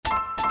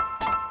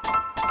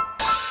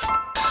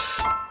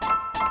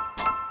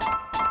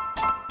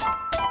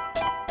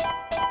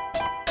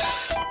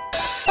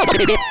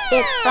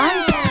It's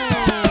fun time.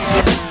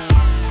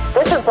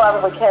 This is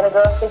Barbara with Canada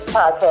Girl Speaks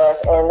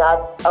podcast, and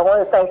I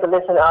want to thank the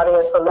listening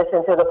audience for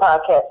listening to the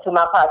podcast, to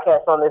my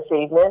podcast on this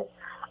evening.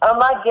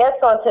 My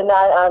guest on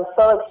tonight, I'm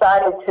so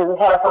excited to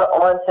have her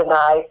on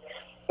tonight,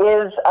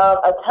 is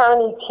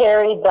attorney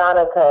Carrie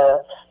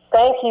Donica.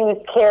 Thank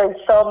you, Carrie,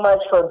 so much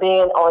for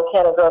being on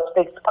Canada Girl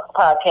Speaks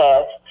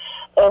podcast.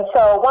 And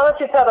so why don't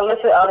you tell the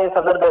listening audience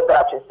a little bit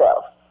about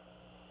yourself?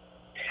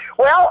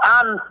 Well,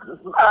 I'm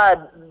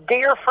a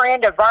dear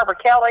friend of Barbara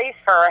Kelly's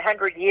for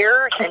 100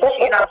 years, and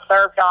she and I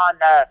served on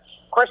the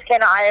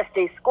Corsicana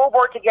ISD school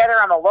board together.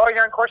 I'm a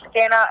lawyer in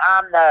Corsicana.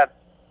 I'm the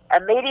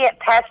immediate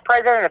past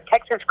president of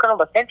Texas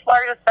Criminal Defense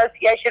Lawyers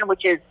Association,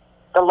 which is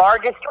the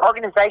largest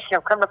organization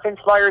of criminal defense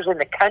lawyers in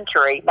the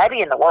country, maybe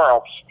in the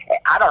world.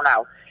 I don't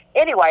know.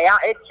 Anyway,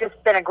 it's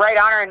just been a great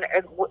honor,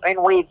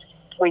 and we've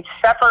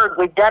suffered.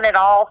 We've done it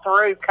all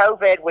through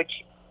COVID,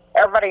 which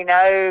everybody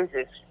knows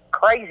is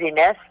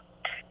craziness.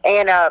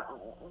 And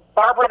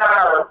Barbara and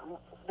I are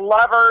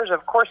lovers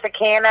of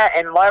Corsicana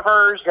and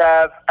lovers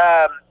of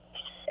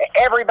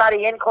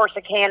everybody in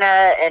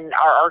Corsicana, and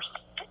are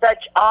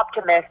such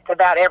optimists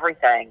about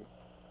everything.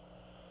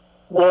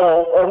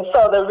 Yes, and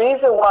so the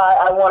reason why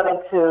I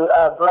wanted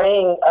to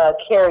bring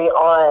Carrie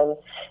on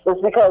is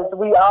because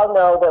we all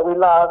know that we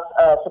lost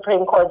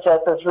Supreme Court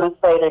Justice Ruth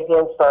Bader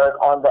Ginsburg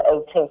on the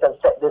 18th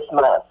of this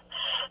month.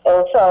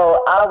 And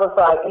so I was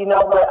like, you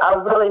know what, I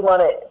really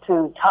wanted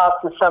to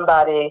talk to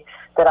somebody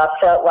that I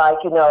felt like,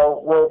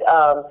 would,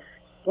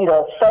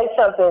 say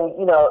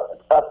something,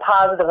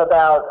 positive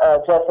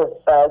about Justice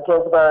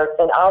Ginsburg,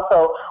 and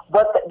also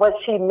what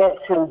she meant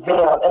to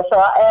them. And so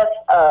I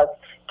asked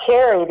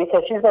Carrie,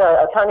 because she's been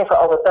an attorney for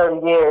over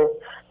 30 years,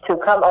 to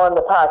come on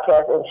the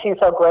podcast, and she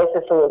so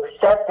graciously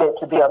accepted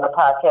to be on the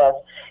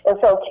podcast. And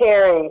so,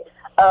 Carrie,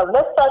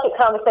 let's start the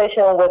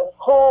conversation with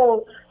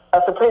who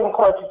Supreme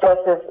Court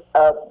Justice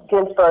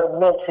Ginsburg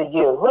meant to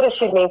you. Who does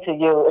she mean to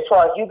you, as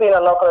far as you being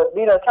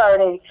being an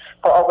attorney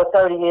for over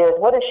 30 years?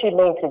 What does she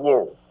mean to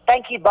you?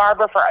 Thank you,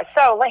 Barbara.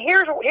 So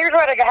here's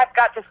what I have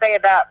got to say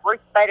about Ruth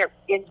Bader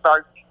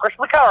Ginsburg. Of course,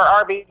 we call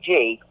her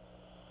RBG.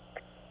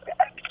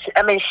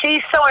 I mean,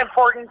 she's so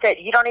important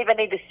that you don't even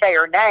need to say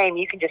her name.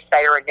 You can just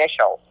say her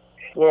initials.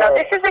 Yes. So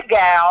this is a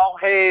gal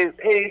who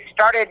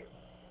started,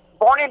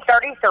 born in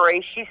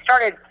 1933. She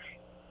started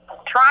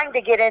trying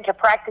to get into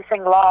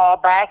practicing law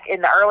back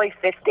in the early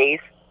 1950s,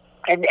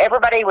 and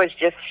everybody was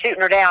just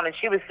shooting her down, and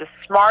she was the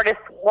smartest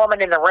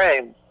woman in the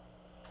room.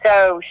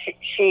 So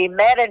she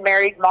met and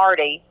married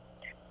Marty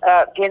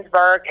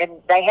Ginsburg, and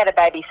they had a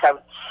baby.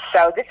 So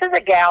this is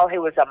a gal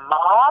who was a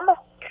mom,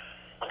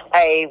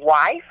 a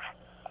wife,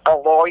 a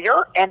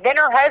lawyer, and then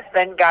her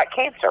husband got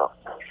cancer.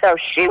 So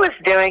she was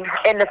doing,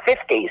 in the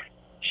 1950s,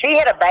 she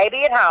had a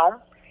baby at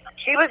home.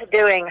 She was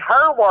doing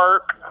her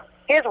work,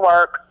 his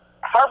work,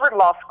 Harvard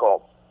Law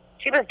School.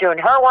 She was doing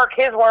her work,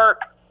 his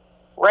work,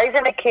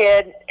 raising a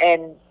kid,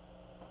 and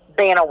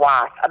being a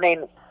wife. I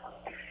mean,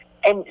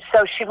 and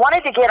so she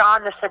wanted to get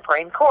on the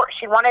Supreme Court.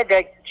 She wanted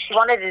to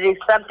do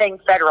something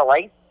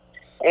federally,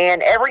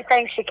 and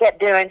everything she kept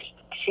doing,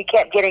 she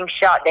kept getting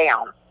shot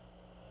down.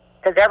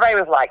 Because everybody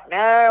was like,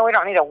 no, we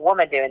don't need a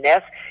woman doing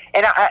this.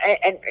 And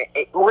I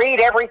read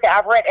everything.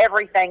 I've read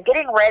everything.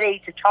 Getting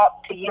ready to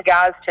talk to you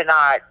guys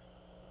tonight,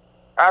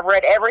 I've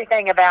read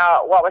everything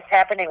about what was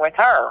happening with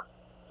her.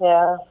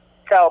 Yeah.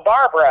 So,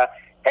 Barbara,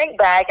 think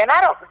back. And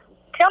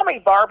tell me,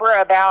 Barbara,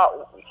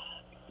 about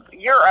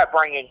your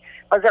upbringing.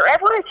 Was there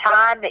ever a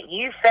time that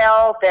you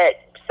felt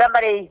that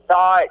somebody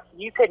thought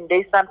you couldn't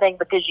do something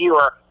because you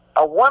were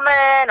a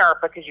woman, or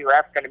because you were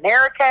African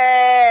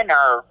American,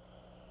 or...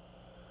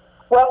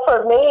 Well,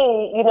 for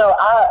me,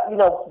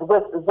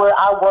 with where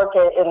I work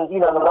in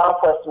the law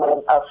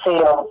enforcement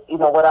field,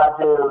 what I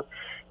do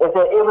is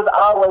that it was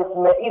always,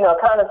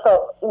 kind of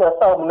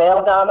so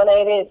male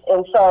dominated,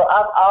 and so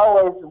I've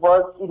always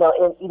worked,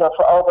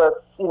 for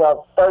over,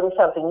 30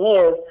 something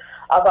years.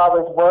 I've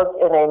always worked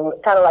in a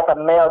kind of like a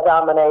male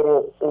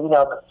dominated,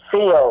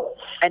 field.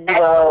 And that's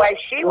the way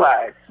she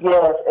was.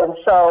 Yes, and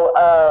so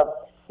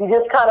you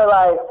just kind of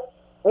like.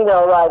 You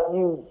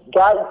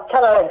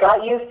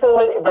got used to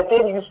it, but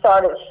then you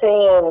started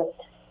seeing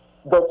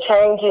the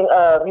changing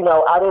of, I'm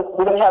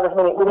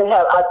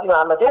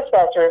a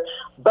dispatcher,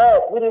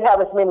 but we didn't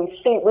have as many,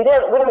 we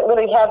didn't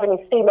really have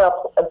any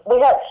female, we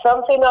had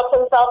some female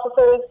police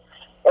officers,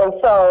 and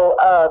so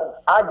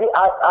I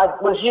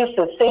was used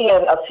to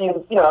seeing a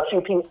few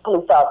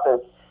police officers.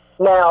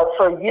 Now,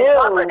 for you...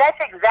 That's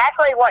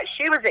exactly what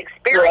she was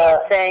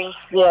experiencing.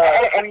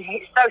 Yeah. And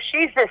so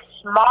she's this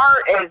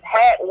smart as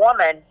heck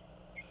woman.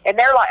 And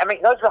they're like,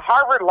 goes to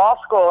Harvard Law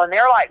School, and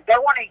they're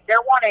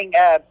wanting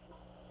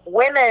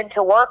women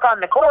to work on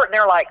the court, and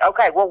they're like,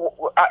 okay, well,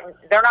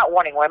 they're not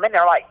wanting women.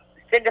 They're like,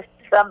 send us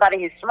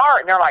somebody who's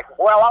smart, and they're like,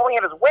 well, all we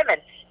have is women,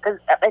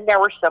 and there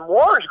were some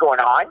wars going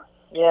on.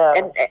 Yeah.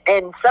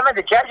 And some of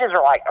the judges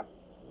are like,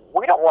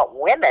 we don't want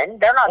women.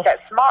 They're not that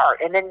smart.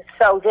 And then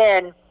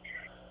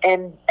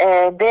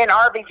then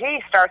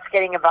RBG starts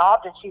getting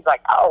involved, and she's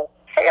like, oh,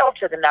 hell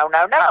to the no.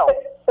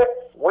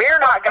 We're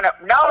not going to,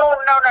 no,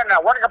 we're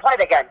not going to play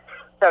that game.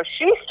 So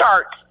she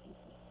starts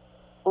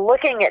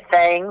looking at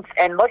things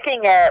and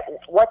looking at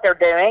what they're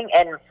doing,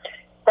 and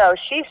so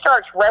she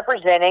starts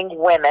representing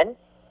women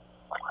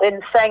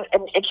and saying,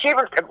 and she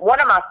was, one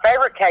of my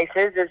favorite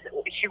cases is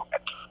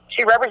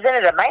she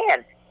represented a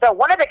man. So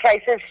one of the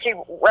cases she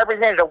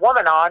represented a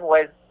woman on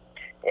was,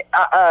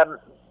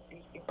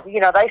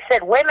 they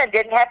said women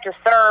didn't have to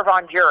serve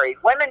on juries.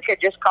 Women could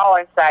just call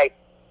and say,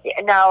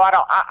 no,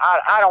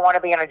 I don't want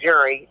to be on a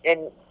jury.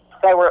 And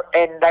they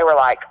were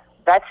like,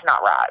 that's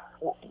not right.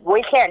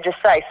 We can't just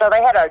say. So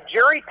they had a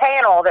jury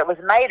panel that was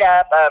made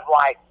up of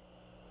like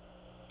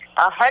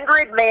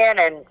 100 men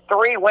and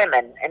 3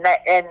 women, and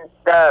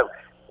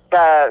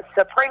the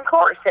Supreme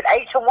Court said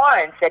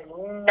 8-1, said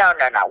no,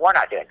 we're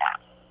not doing that.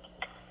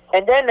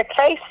 And then the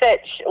case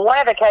one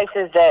of the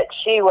cases that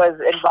she was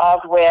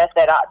involved with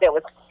that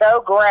was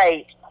so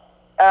great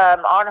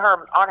on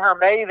her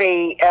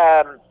movie,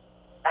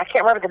 I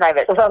can't remember the name of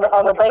it. It was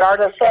on the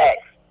basis of sex.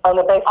 On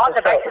the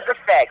basis of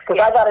sex. Because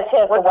I got a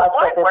chance to watch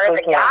that this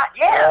weekend.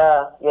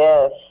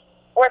 Yes.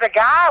 Where the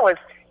guy was,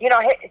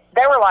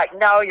 they were like,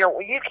 no,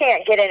 you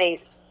can't get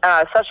any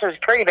Social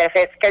Security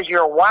benefits because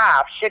your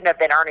wife shouldn't have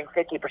been earning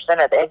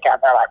 50% of the income.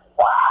 They're like,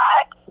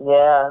 what?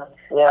 Yeah.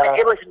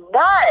 It was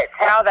nuts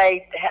how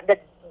the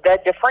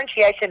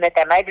differentiation that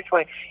they made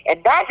between,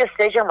 and that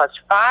decision was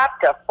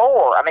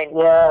 5-4. I mean,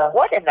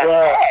 what in the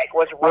heck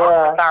was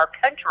wrong with our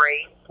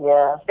country?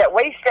 Yeah. That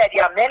we said,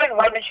 men and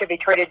women should be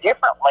treated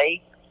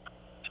differently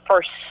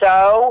for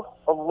so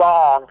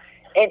long.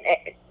 And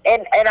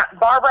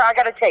Barbara, I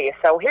got to tell you,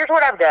 so here's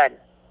what I've done.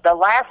 The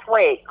last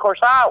week, of course,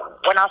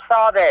 when I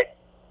saw that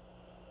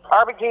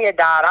RBG had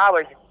died, I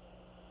was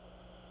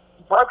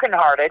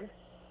brokenhearted.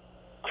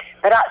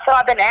 But so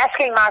I've been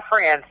asking my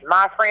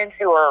friends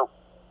who are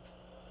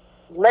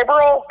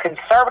liberal,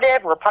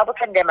 conservative,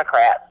 Republican,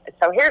 Democrat.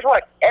 So here's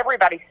what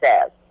everybody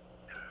says.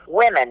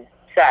 Women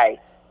say.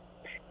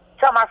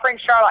 So my friend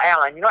Charlotte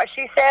Allen, you know what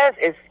she says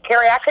is,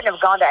 Carrie, I couldn't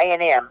have gone to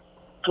A&M.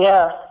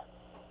 Yeah.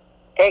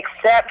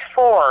 Except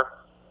for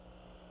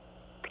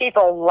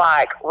people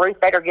like Ruth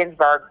Bader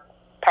Ginsburg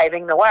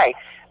paving the way.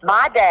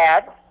 My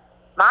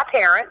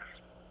parents,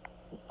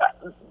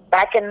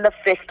 back in the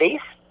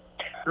 50s,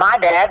 my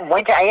dad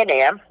went to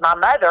A&M. My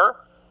mother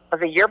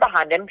was a year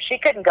behind him. She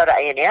couldn't go to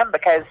A&M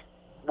because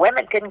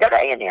women couldn't go to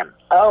A&M.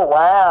 Oh,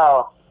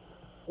 wow.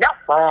 No.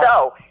 Wow.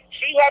 So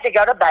she had to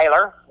go to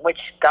Baylor, which,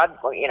 God,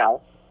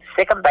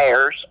 sick of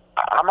bears.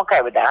 I'm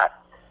okay with that.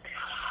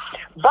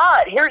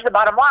 But here's the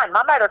bottom line.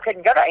 My mother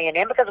couldn't go to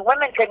A&M because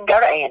women couldn't go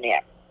to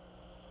A&M.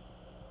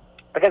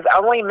 Because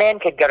only men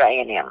could go to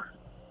A&M.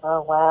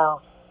 Oh,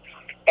 wow.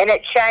 And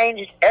it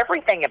changed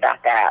everything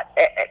about that.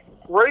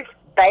 Ruth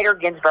Bader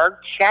Ginsburg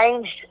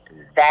changed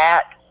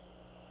that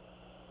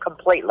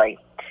completely.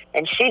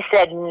 And she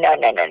said, no.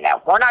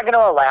 We're not going to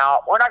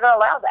allow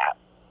that.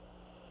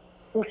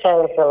 She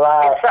changed a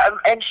lot.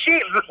 And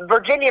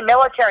Virginia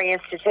Military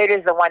Institute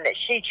is the one that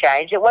she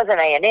changed. It wasn't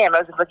A&M. It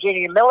was the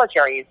Virginia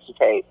Military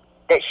Institute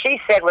that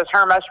she said was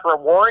her most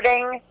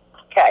rewarding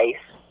case,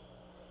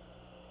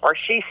 where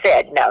she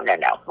said, no.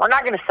 We're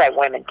not going to say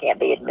women can't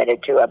be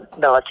admitted to a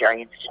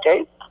military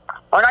institute.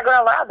 We're not going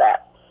to allow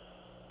that.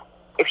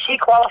 If she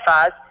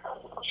qualifies,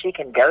 she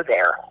can go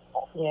there.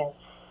 Yes.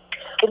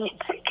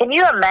 Can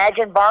you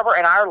imagine, Barbara,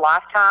 in our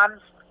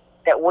lifetimes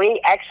that we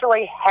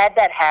actually had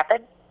that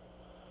happen?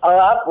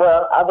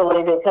 I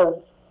believe it because,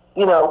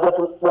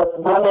 with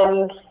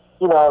women's,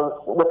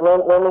 with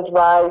women's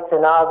rights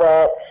and all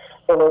that,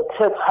 and it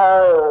took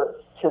her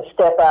to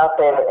step out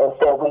there and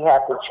say we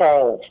have to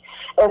change.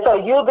 And so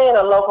you being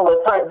a local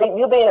attorney,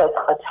 you being an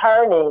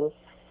attorney,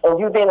 and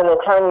you being an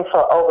attorney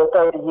for over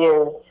 30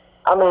 years,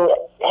 I mean,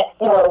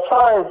 as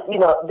far as,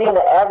 being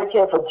an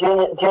advocate for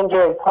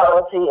gender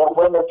equality and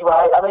women's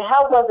rights, I mean,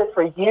 how was it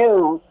for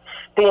you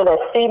being a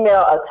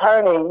female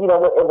attorney, in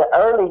the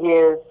early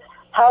years?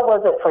 How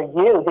was it for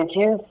you? Did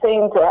you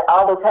seem to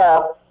always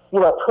have,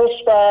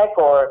 pushback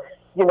or,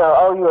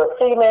 oh, you're a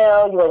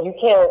female, you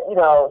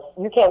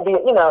can't be,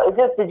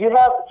 did you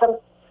have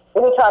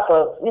any type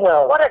of,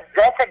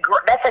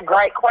 That's a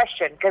great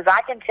question, because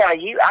I can tell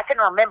you, I can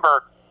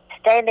remember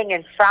standing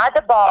inside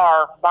the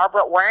bar,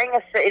 Barbara, wearing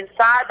a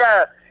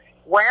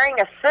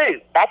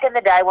suit back in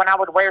the day when I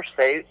would wear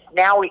suits.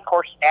 Now we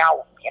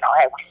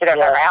sit in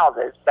our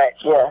houses, but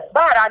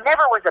I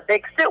never was a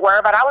big suit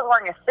wearer, but I was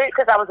wearing a suit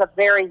because I was a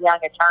very young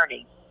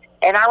attorney.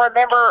 And I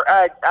remember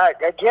a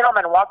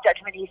gentleman walked up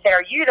to me and he said,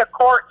 "Are you the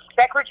court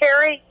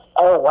secretary?"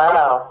 Oh,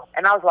 wow.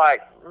 And I was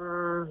like,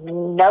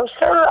 "No,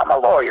 sir, I'm a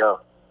lawyer."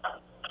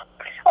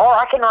 Or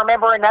I can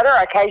remember another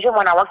occasion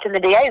when I worked in the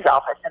DA's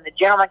office and the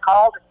gentleman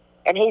called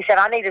and he said,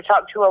 "I need to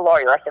talk to a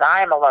lawyer." I said,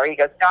 "I am a lawyer." He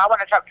goes, "No, I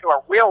want to talk to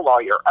a real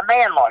lawyer, a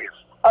man lawyer."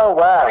 Oh,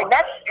 wow. I mean,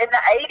 that's in the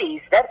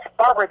 80s.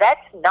 Barbara,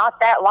 that's not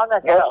that long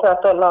ago. That's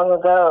not that long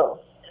ago.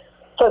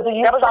 So do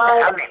you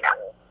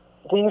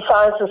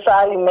find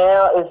society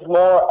now is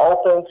more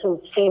open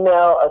to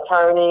female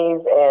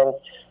attorneys and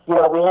We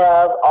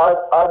have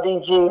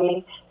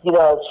RDG.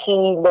 She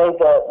made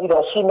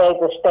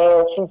the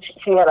stand.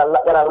 She had got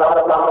a lot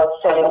of laws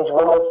changed,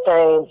 rules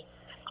changed.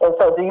 And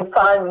so, do you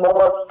find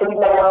more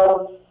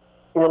females,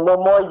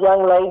 more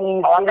young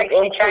ladies? Oh, I think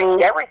she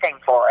changed everything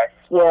for us.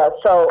 Yeah.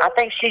 So I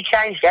think she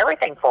changed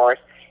everything for us.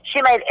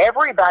 She made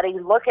everybody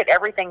look at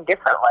everything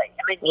differently.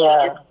 I mean,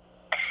 yeah. she just,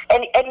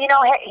 and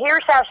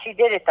here's how she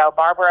did it though,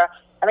 Barbara.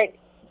 I mean,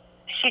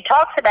 she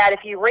talks about,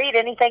 if you read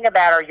anything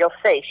about her, you'll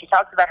see. She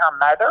talks about her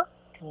mother,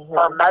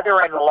 her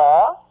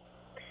mother-in-law,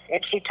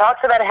 and she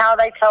talks about how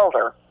they told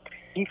her,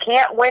 you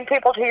can't win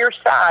people to your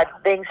side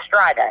being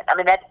strident. I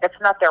mean, that's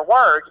not their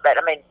words, but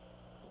I mean,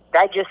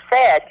 they just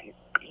said,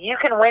 you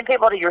can win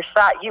people to your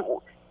side.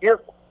 You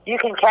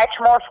can catch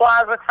more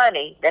flies with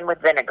honey than with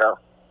vinegar.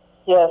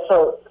 Yeah,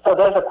 so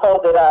there's a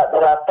quote that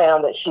I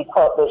found that she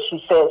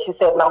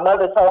said, my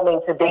mother told me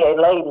to be a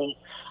lady,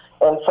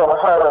 and for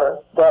her,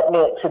 that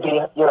meant to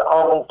be your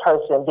own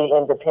person, be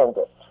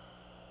independent.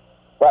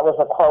 That was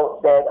a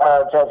quote that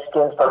Judge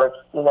Ginsburg,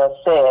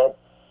 said.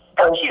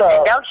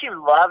 Don't you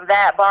love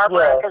that,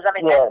 Barbara? Because, I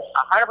mean, that's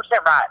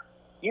 100% right.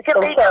 You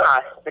can be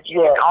nice, but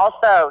you can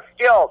also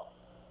still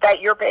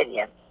state your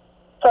opinion.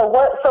 So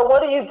what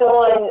are you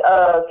doing,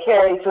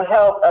 Carrie, to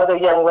help other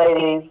young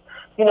ladies,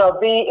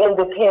 be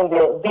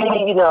independent,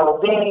 be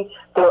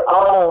their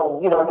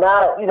own,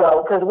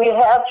 because we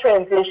have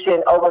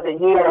transitioned over the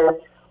years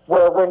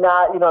where we're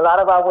not, a lot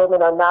of our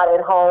women are not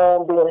at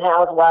home being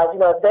housewives.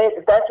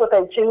 If that's what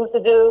they choose to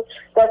do,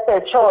 that's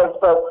their choice.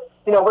 But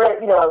a lot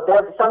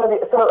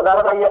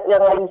of our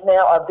young ladies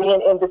now are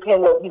being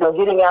independent,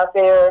 getting out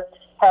there,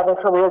 having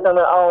careers on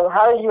their own.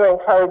 How are you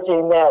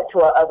encouraging that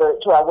to our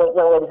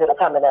young ladies that are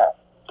coming up?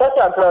 That's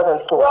our girls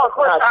in school. Well, of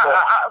course,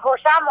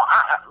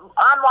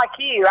 I'm like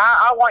you.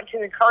 I want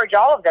to encourage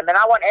all of them, and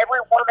I want every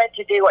woman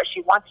to do what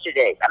she wants to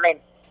do. I mean,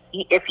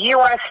 if you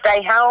want to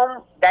stay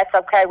home, that's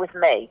okay with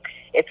me.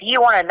 If you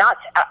want to not,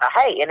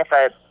 and if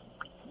a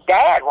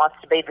dad wants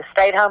to be the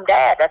stay-at-home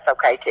dad, that's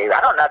okay too. I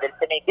don't know that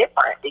it's any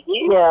different. Do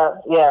you?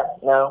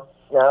 No.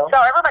 So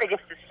everybody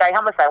gets to stay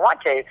home if they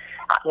want to.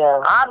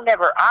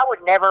 I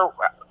would never.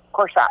 Of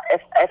course,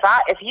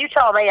 if you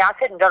told me I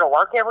couldn't go to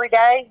work every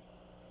day,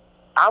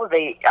 I would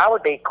be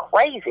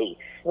crazy.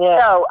 Yeah.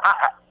 So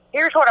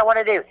here's what I want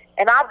to do,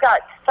 and I've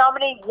got so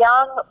many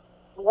young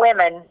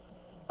women,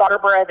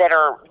 Barbara, that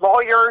are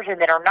lawyers and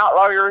that are not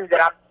lawyers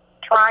that I'm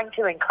trying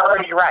to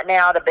encourage right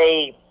now to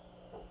be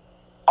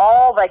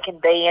all they can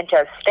be and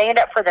to stand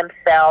up for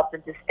themselves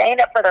and to stand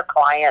up for their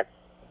clients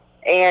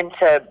and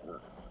to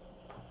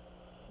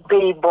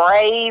be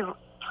brave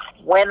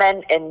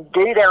women and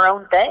do their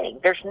own thing.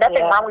 There's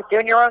nothing wrong with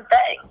doing your own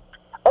thing.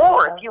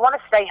 Or if you want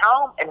to stay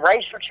home and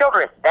raise your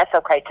children, that's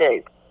okay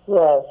too.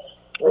 Yes.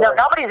 No,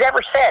 nobody's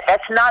ever said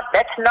that's not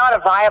a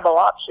viable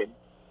option.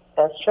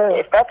 That's true.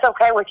 If that's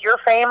okay with your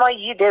family,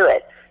 you do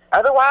it.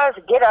 Otherwise,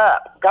 get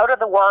up, go to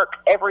the work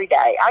every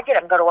day. I get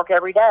up and go to work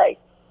every day.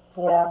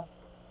 Yeah.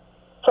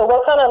 So,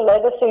 what kind of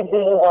legacy do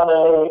you want to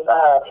leave?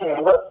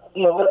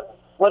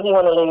 What do you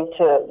want to leave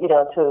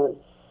to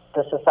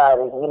the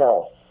society?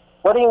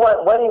 What do you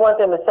want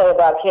them to say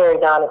about Carrie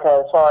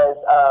Donica as far as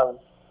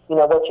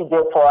what you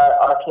did for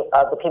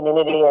the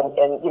community, and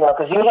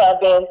because you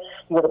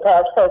were the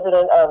past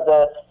president of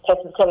the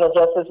Texas Criminal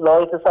Justice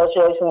Lawyers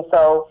Association.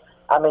 So,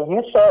 I mean,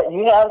 you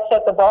have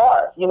set the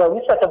bar. You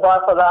set the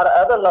bar for a lot of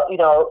other,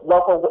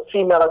 local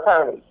female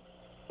attorneys.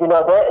 Some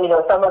of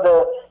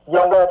the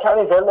younger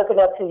attorneys, they're looking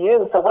up to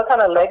you. So, what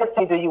kind of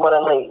legacy do you want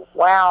to leave?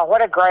 Wow,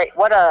 what a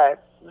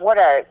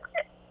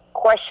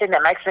question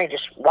that makes me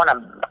just want to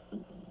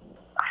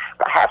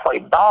halfway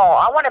bawl.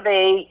 I want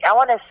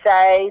to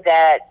say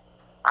that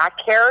I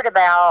cared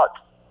about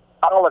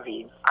all of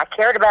you. I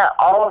cared about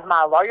all of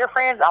my lawyer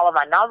friends, all of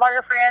my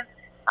non-lawyer friends.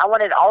 I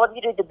wanted all of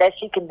you to do the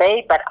best you can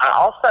be, but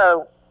I've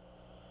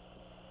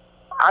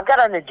got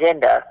an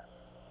agenda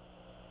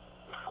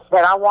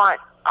that I want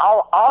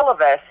all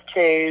of us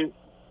to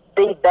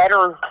be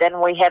better than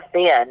we have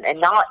been,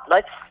 and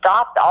let's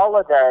stop all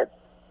of the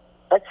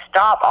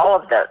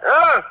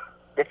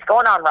that's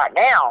going on right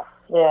now.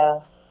 Yeah.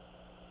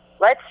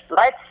 Let's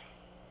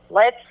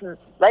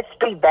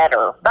be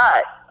better.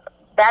 But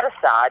that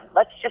aside,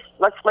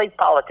 let's leave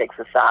politics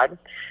aside.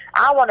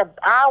 I want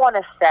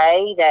to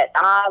say that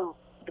I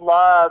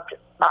loved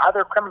my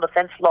other criminal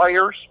defense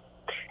lawyers,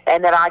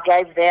 and that I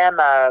gave them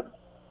a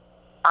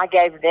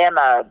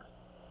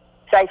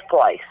safe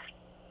place.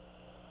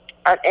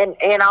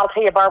 And I'll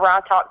tell you, Barbara,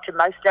 I talk to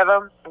most of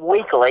them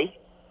weekly.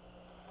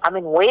 I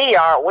mean, we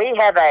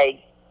have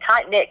a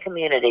tight-knit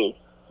community.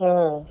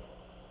 Mm.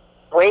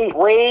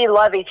 We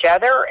love each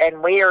other,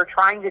 and we are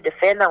trying to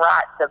defend the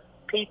rights of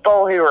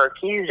people who are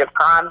accused of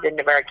crimes in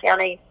Nevada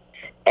County,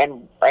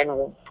 and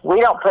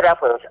we don't put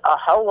up with a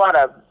whole lot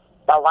of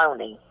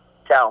baloney.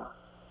 So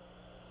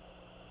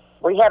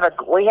we have a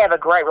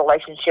great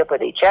relationship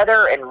with each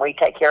other, and we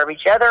take care of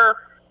each other.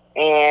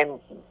 And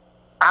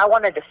I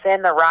want to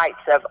defend the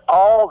rights of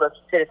all the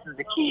citizens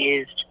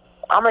accused.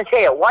 I'm going to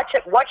tell you, watch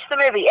the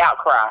movie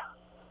Outcry.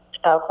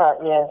 Outcry,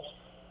 yes.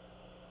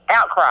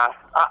 outcry.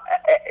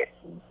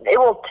 It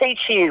will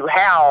teach you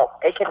how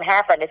it can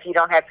happen if you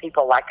don't have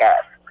people like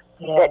us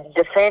that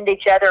defend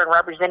each other and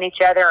represent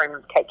each other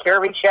and take care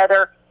of each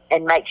other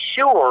and make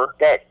sure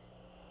that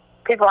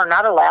people are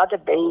not allowed to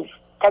be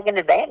taken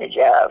advantage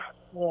of.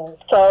 Yeah.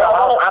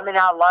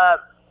 I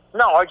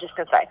was just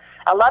going to say,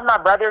 I love my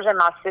brothers and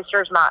my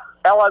sisters, my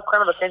fellow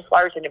criminal defense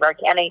lawyers in Newberry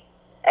County,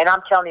 and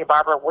I'm telling you,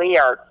 Barbara, we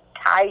are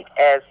tight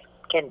as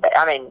can be.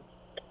 I mean,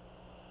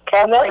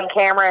 Kathleen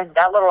Cameron,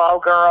 that little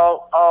old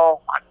girl, oh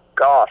my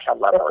gosh, I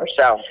love her.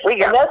 So we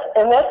got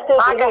and that's good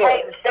Micah to hear.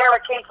 Hayden, Sarah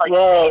Keithley,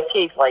 Yes.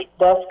 Steve Keithley,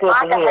 That's good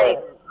Micah to hear.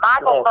 Hayden,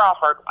 Michael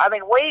Crawford. I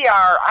mean, we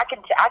are. I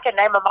can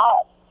name them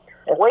all.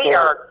 We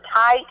are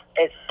tight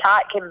as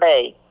tight can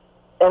be.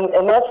 And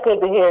that's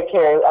good to hear,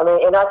 Carrie. I mean,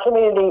 in our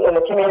community, and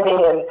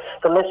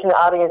the listening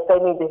audience, they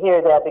need to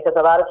hear that, because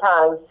a lot of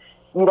times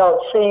you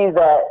don't see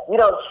that. You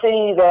don't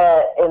see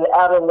that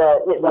out in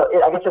the,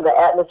 I guess, in the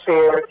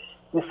atmosphere.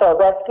 So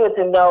that's good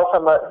to know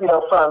from an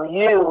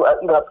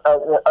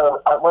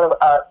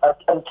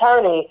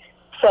attorney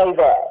say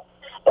that.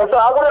 And so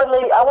I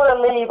want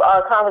to leave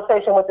our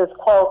conversation with this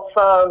quote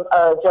from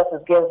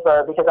Justice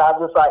Ginsburg, because I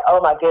was just like, oh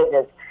my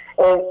goodness.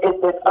 And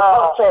it says,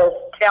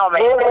 tell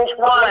me,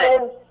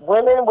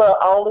 women will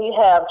only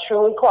have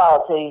true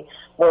equality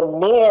when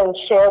men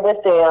share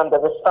with them the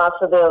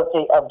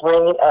responsibility of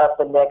bringing up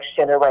the next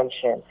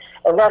generation.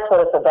 And that's what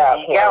it's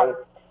about, Carrie.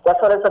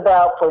 That's what it's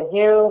about for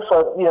you,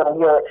 for your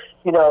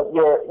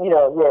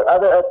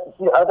other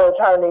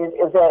attorneys,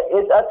 is that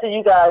it's up to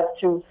you guys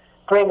to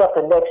bring up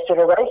the next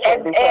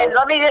generation. And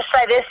let me just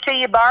say this to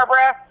you,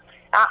 Barbara.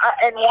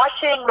 And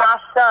watching my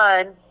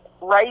son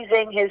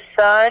raising his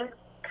son,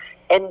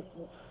 and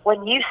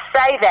when you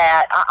say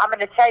that, I'm going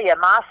to tell you,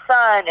 my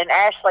son and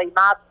Ashley,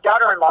 my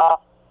daughter-in-law,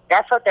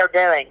 that's what they're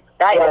doing.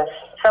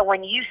 So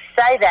when you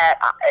say that,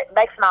 it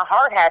makes my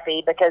heart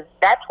happy, because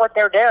that's what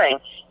they're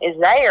doing.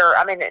 And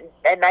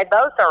they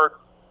both are,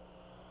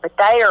 but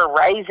they are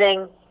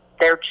raising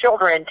their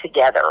children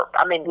together.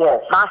 I mean,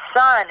 my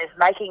son is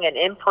making an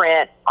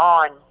imprint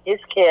on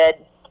his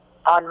kid,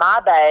 on my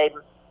babe,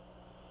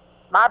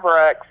 my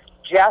Brooks,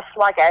 just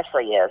like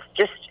Ashley is,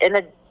 just in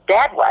a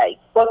dad way.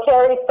 Well,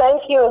 Carrie,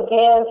 thank you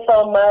again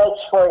so much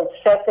for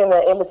accepting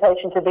the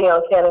invitation to be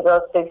on Cannon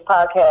Girl Speaks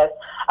podcast.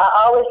 I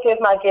always give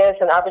my guests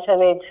an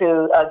opportunity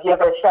to give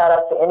a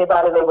shout-out to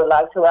anybody they would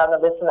like to out in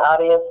the listening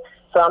audience.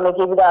 So I'm going to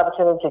give you the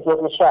opportunity to give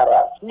your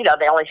shout-out. You know,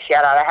 the only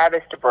shout-out I have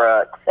is to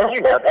Brooks.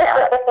 You know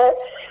that.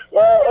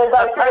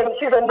 Everybody,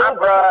 she's a new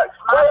Brooks.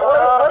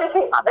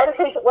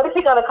 What is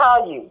he going to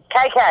call you?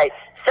 KK.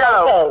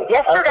 So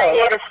yesterday he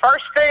had his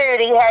first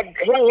food. He had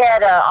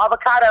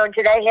avocado, and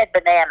today he had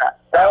banana.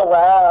 Oh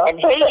wow! And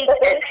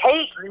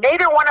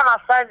neither one of my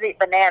sons eat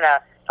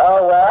banana.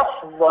 Oh wow!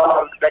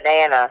 Love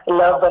banana.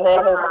 Love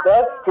bananas.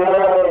 That's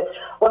good.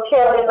 Well,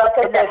 Carrie, like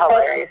I said,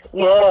 hilarious.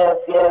 Yes.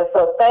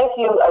 So thank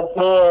you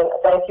again.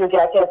 Thank you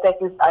again. I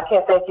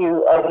can't thank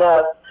you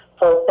enough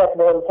for accepting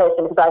the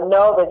invitation, because I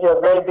know that you're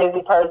a very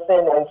busy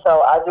person, and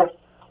so I just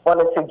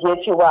wanted to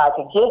get you where I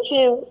could get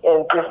you,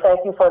 and just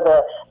thank you for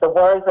the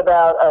words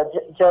about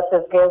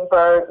Justice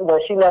Ginsburg. You know,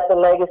 she left a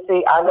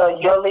legacy. I know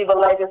you'll leave a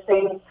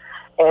legacy,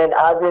 and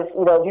I just,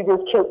 you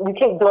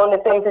keep doing the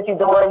things that you're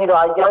doing. You know,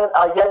 our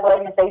young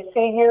ladies, they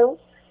see you,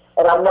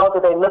 and I know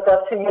that they look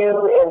up to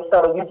you, and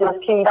so you just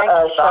keep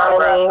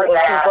shining and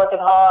keep working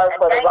hard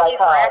for the right cause. Thank you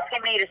for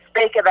asking me to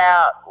speak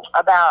about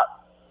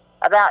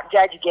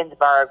Judge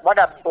Ginsburg. What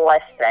a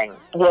blessing.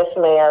 Yes,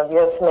 ma'am.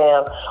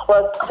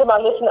 Well, to my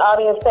listening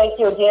audience, thank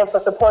you again for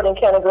supporting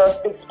Cannon Girl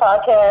Speaks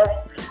podcast.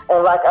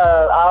 And like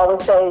I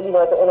always say, at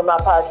the end of my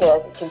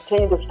podcast,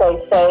 continue to stay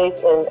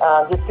safe and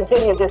just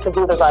continue to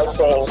do the right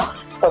thing.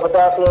 So with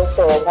that being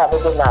said, have a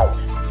good night.